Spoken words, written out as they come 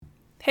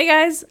Hey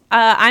guys,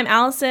 I'm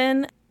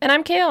Allison. And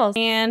I'm Kale.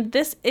 And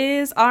this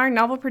is our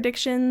Novel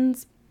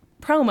Predictions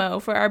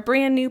promo for our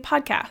brand new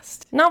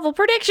podcast. Novel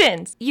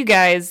Predictions! You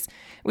guys,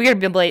 we gotta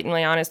be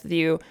blatantly honest with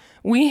you.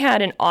 We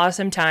had an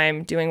awesome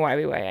time doing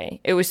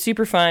YWYA. It was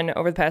super fun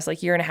over the past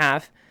year and a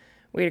half.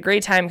 We had a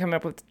great time coming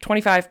up with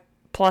 25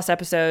 plus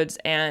episodes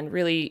and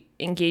really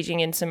engaging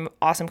in some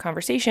awesome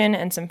conversation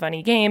and some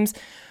funny games.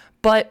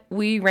 But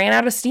we ran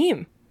out of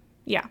steam.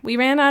 Yeah, we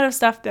ran out of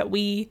stuff that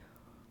we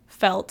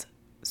felt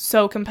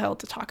so compelled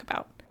to talk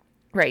about.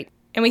 Right.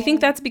 And we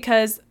think that's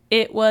because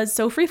it was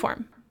so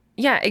freeform.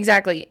 Yeah,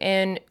 exactly.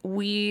 And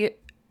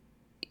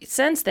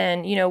since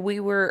then, we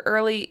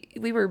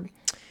were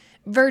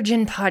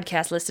virgin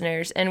podcast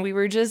listeners, and we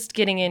were just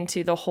getting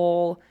into the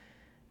whole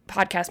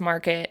podcast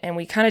market, and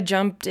we kind of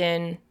jumped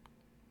in,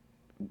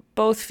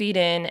 both feet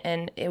in,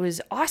 and it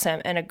was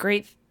awesome and a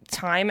great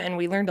time, and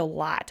we learned a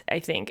lot, I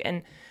think.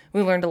 And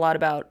we learned a lot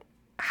about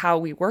how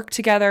we work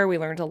together. We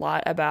learned a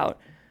lot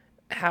about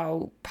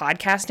how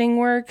podcasting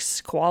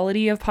works,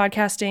 quality of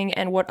podcasting,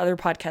 and what other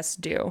podcasts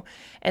do.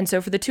 And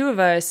so for the two of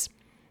us,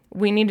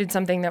 we needed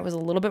something that was a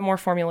little bit more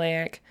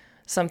formulaic,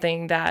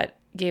 something that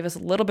gave us a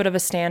little bit of a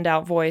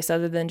standout voice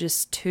other than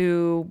just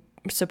two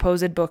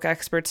supposed book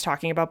experts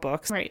talking about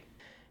books. Right.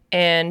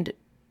 And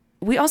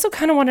we also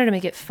kind of wanted to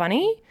make it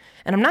funny.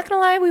 And I'm not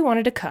going to lie, we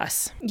wanted to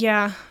cuss.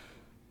 Yeah.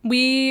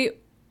 We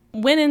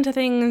went into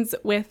things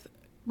with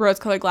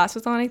rose-colored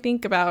glasses on, I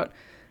think, about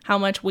how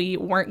much we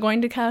weren't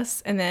going to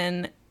cuss, and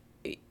then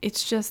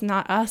it's just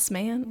not us,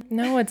 man.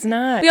 No, it's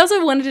not. We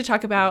also wanted to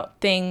talk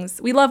about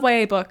things. We love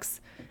YA books,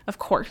 of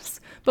course,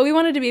 but we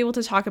wanted to be able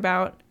to talk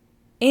about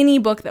any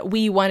book that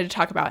we wanted to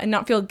talk about and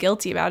not feel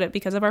guilty about it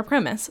because of our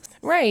premise.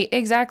 Right,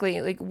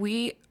 exactly.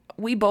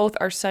 We both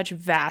are such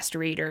vast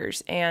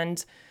readers,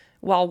 and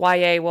while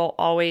YA will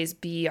always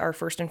be our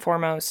first and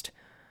foremost,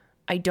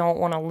 I don't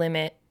want to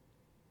limit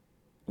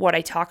what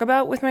I talk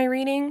about with my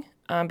reading.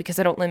 Because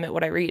I don't limit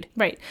what I read.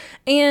 Right.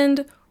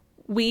 And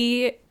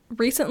we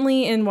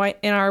recently in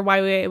our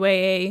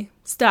YWA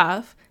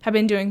stuff have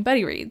been doing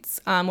buddy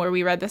reads, where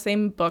we read the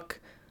same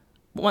book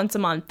once a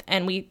month,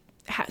 and we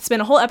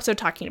spent a whole episode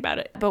talking about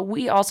it. But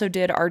we also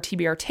did our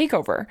TBR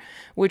takeover,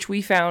 which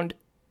we found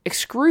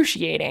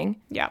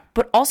excruciating. Yeah.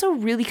 But also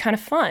really kind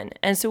of fun.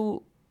 And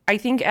so I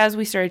think as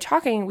we started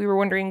talking, we were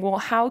wondering, well,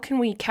 how can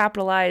we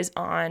capitalize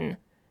on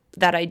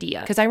that idea?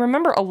 Because I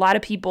remember a lot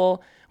of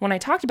people, when I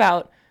talked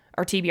about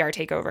our TBR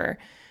takeover,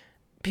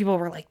 people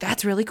were like,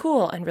 that's really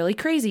cool and really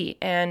crazy.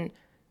 And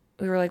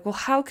we were like, well,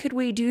 how could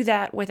we do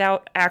that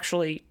without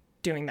actually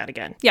doing that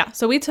again? Yeah.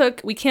 So we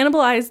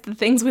cannibalized the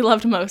things we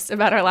loved most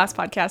about our last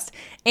podcast,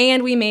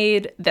 and we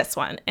made this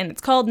one, and it's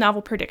called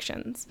Novel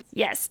Predictions.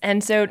 Yes.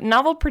 And so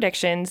Novel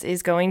Predictions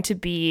is going to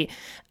be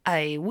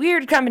a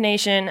weird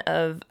combination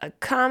of a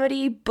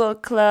comedy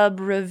book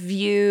club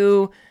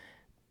review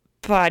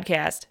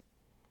podcast.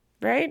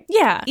 Right?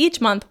 Yeah. Each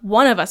month,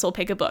 one of us will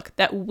pick a book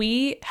that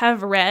we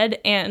have read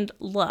and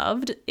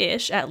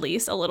loved-ish, at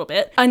least a little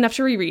bit, enough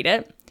to reread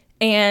it.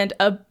 And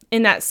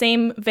in that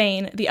same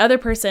vein, the other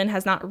person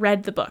has not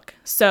read the book.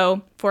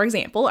 So, for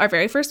example, our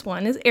very first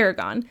one is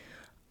Eragon.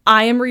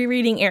 I am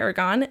rereading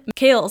Eragon.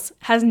 Kales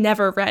has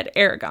never read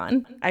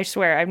Eragon. I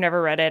swear, I've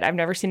never read it. I've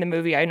never seen the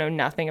movie. I know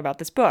nothing about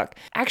this book.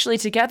 Actually,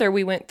 together,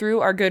 we went through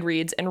our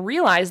Goodreads and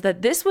realized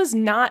that this was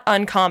not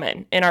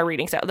uncommon in our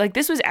reading style.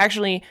 This was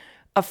actually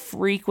a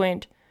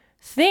frequent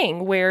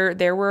thing where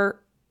there were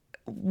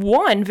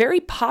very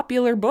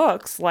popular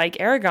books like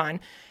Eragon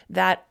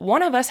that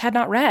one of us had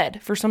not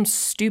read for some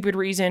stupid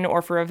reason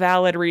or for a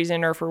valid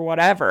reason or for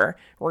whatever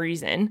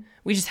reason.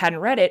 We just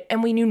hadn't read it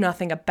and we knew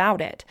nothing about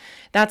it.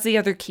 That's the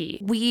other key.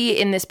 We,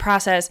 in this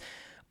process,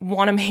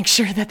 want to make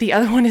sure that the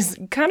other one is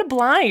kind of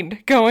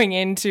blind going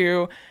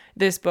into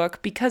this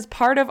book, because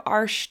part of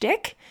our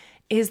shtick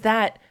is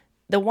that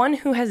the one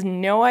who has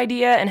no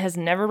idea and has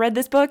never read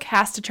this book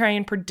has to try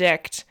and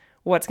predict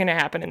what's going to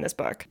happen in this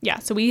book. Yeah,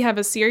 so we have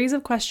a series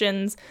of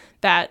questions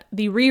that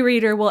the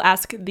rereader will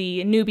ask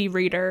the newbie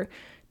reader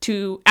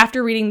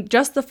after reading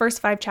just the first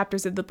 5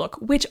 chapters of the book,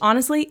 which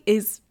honestly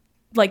is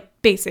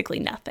basically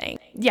nothing.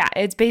 Yeah,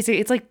 it's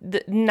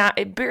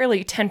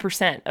barely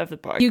 10% of the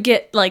book. You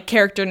get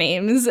character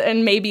names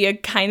and maybe a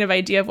kind of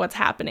idea of what's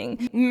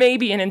happening.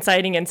 Maybe an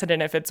inciting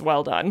incident if it's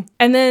well done.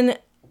 And then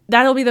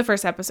that'll be the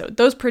first episode,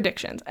 those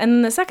predictions. And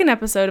then the second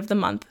episode of the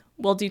month,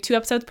 we'll do 2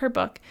 episodes per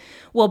book,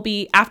 will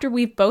be after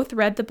we've both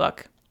read the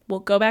book. We'll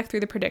go back through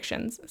the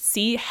predictions,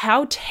 see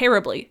how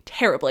terribly,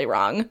 terribly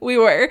wrong we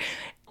were,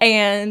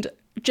 and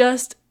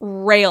just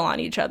rail on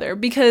each other,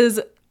 because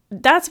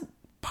that's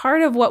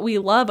part of what we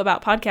love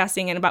about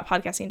podcasting and about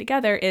podcasting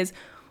together is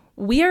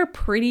we are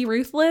pretty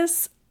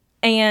ruthless,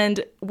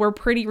 and we're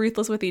pretty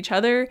ruthless with each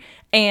other,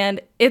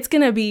 and it's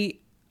going to be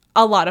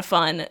a lot of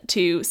fun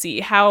to see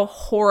how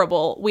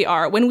horrible we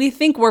are when we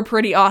think we're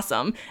pretty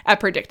awesome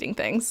at predicting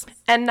things.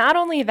 And not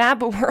only that,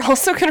 but we're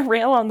also going to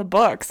rail on the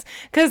books,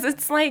 because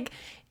it's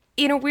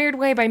in a weird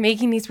way, by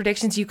making these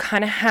predictions, you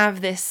kind of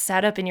have this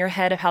setup in your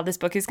head of how this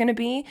book is going to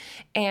be.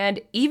 And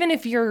even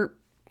if you're,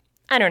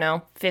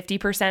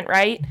 50%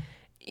 right,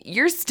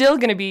 you're still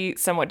going to be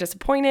somewhat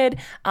disappointed.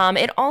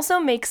 It also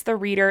makes the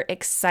reader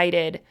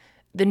excited,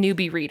 the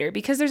newbie reader,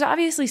 because there's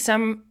obviously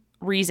some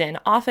reason.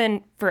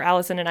 Often for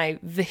Allison and I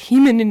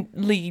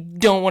vehemently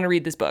don't want to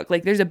read this book.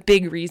 Like there's a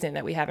big reason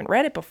that we haven't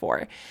read it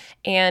before.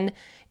 And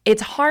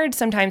it's hard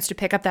sometimes to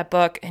pick up that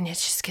book and it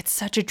just gets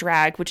such a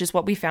drag, which is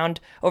what we found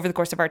over the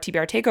course of our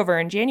TBR takeover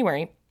in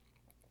January,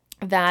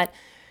 that,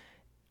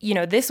 you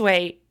know, this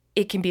way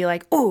it can be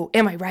like, oh,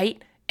 am I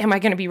right? Am I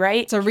going to be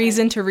right? It's a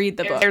reason to read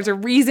the book. There's a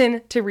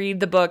reason to read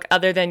the book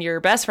other than your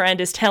best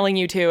friend is telling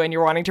you to and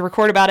you're wanting to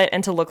record about it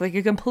and to look like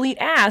a complete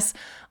ass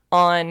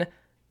on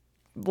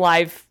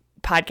live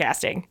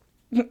podcasting.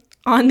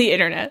 On the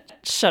internet.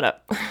 Shut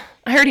up.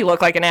 I already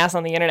look like an ass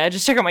on the internet.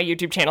 Just check out my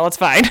YouTube channel. It's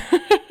fine.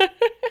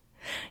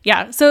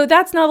 Yeah, so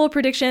that's Novel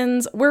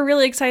Predictions. We're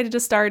really excited to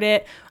start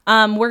it.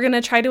 We're going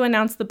to try to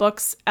announce the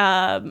books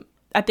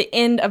at the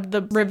end of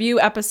the review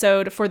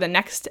episode for the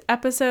next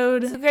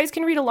episode. So you guys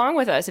can read along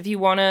with us if you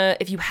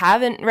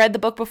haven't read the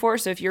book before.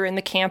 So if you're in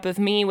the camp of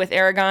me with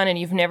Eragon and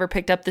you've never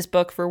picked up this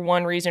book for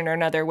one reason or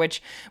another,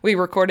 which we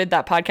recorded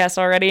that podcast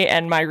already,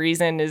 and my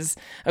reason is,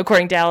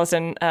 according to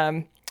Allison,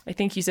 I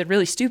think you said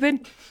really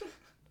stupid.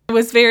 It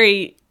was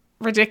very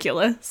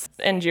ridiculous.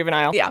 And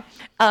juvenile. Yeah.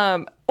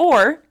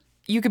 Or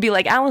you could be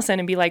like Allison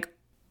and be like,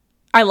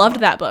 I loved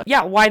that book.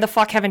 Yeah, why the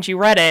fuck haven't you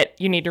read it?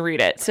 You need to read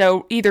it.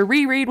 So either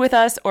reread with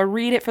us or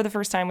read it for the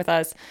first time with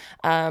us.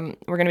 We're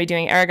going to be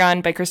doing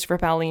Eragon by Christopher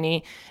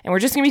Paolini, and we're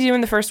just going to be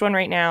doing the first one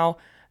right now.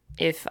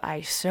 If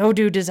I so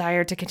do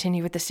desire to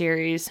continue with the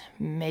series,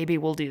 maybe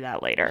we'll do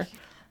that later.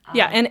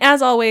 Yeah, and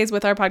as always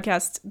with our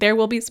podcast, there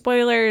will be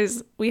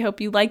spoilers. We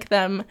hope you like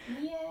them.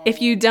 Yay.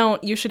 If you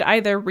don't, you should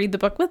either read the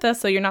book with us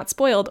so you're not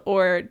spoiled,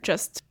 or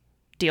just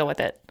deal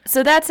with it.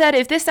 So that said,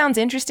 if this sounds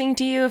interesting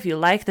to you, if you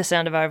like the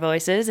sound of our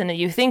voices and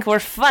you think we're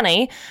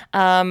funny,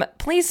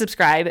 please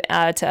subscribe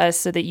to us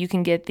so that you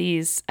can get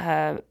these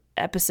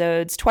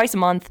episodes twice a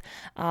month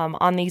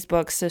on these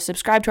books. So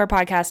subscribe to our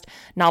podcast,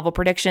 Novel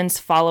Predictions.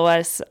 Follow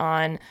us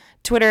on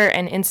Twitter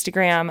and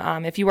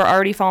Instagram. If you were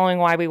already following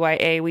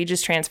YBYA, we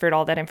just transferred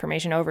all that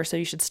information over, so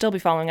you should still be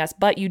following us,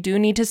 but you do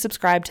need to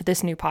subscribe to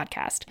this new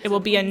podcast. It will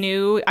be a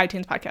new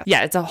iTunes podcast.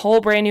 Yeah, it's a whole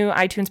brand new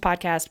iTunes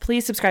podcast.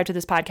 Please subscribe to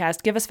this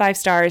podcast. Give us 5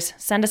 stars.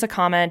 Send us a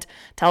comment.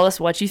 Tell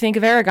us what you think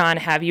of Eragon.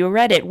 Have you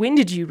read it? When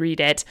did you read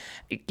it?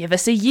 Give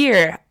us a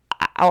year.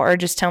 Or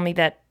just tell me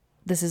that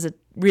this is a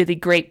really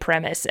great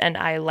premise and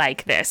I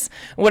like this.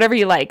 Whatever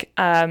you like.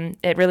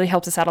 It really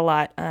helps us out a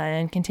lot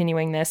in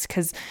continuing this,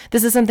 because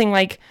this is something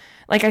like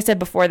I said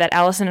before, that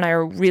Allison and I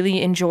are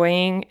really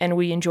enjoying and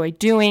we enjoy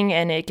doing,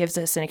 and it gives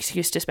us an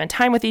excuse to spend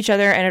time with each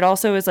other, and it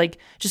also is like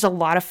just a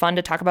lot of fun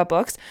to talk about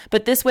books.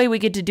 But this way we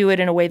get to do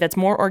it in a way that's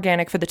more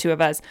organic for the two of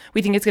us.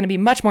 We think it's going to be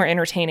much more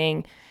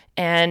entertaining,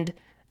 and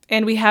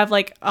we have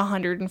like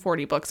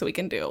 140 books that we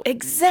can do.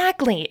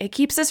 Exactly. It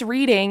keeps us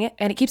reading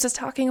and it keeps us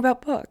talking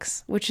about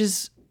books, which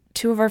is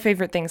 2 of our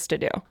favorite things to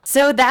do.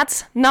 So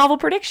that's Novel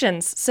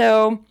Predictions.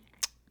 So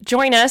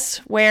join us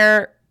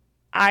where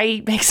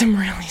I make some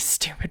really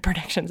stupid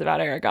predictions about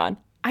Eragon.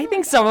 I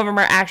think some of them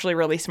are actually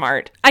really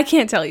smart. I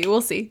can't tell you.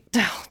 We'll see.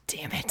 Oh,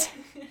 damn it.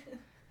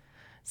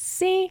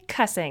 See?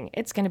 Cussing.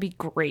 It's going to be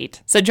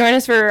great. So join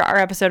us for our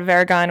episode of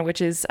Eragon, which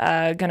is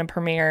going to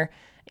premiere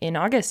in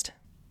August.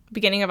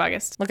 Beginning of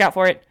August. Look out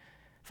for it.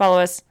 Follow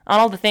us on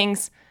all the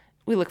things.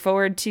 We look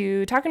forward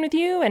to talking with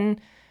you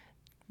and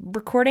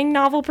recording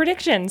novel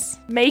predictions.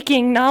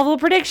 Making novel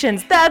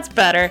predictions. That's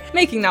better.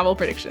 Making novel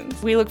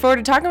predictions. We look forward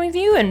to talking with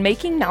you and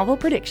making novel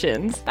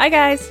predictions. Bye,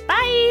 guys.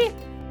 Bye.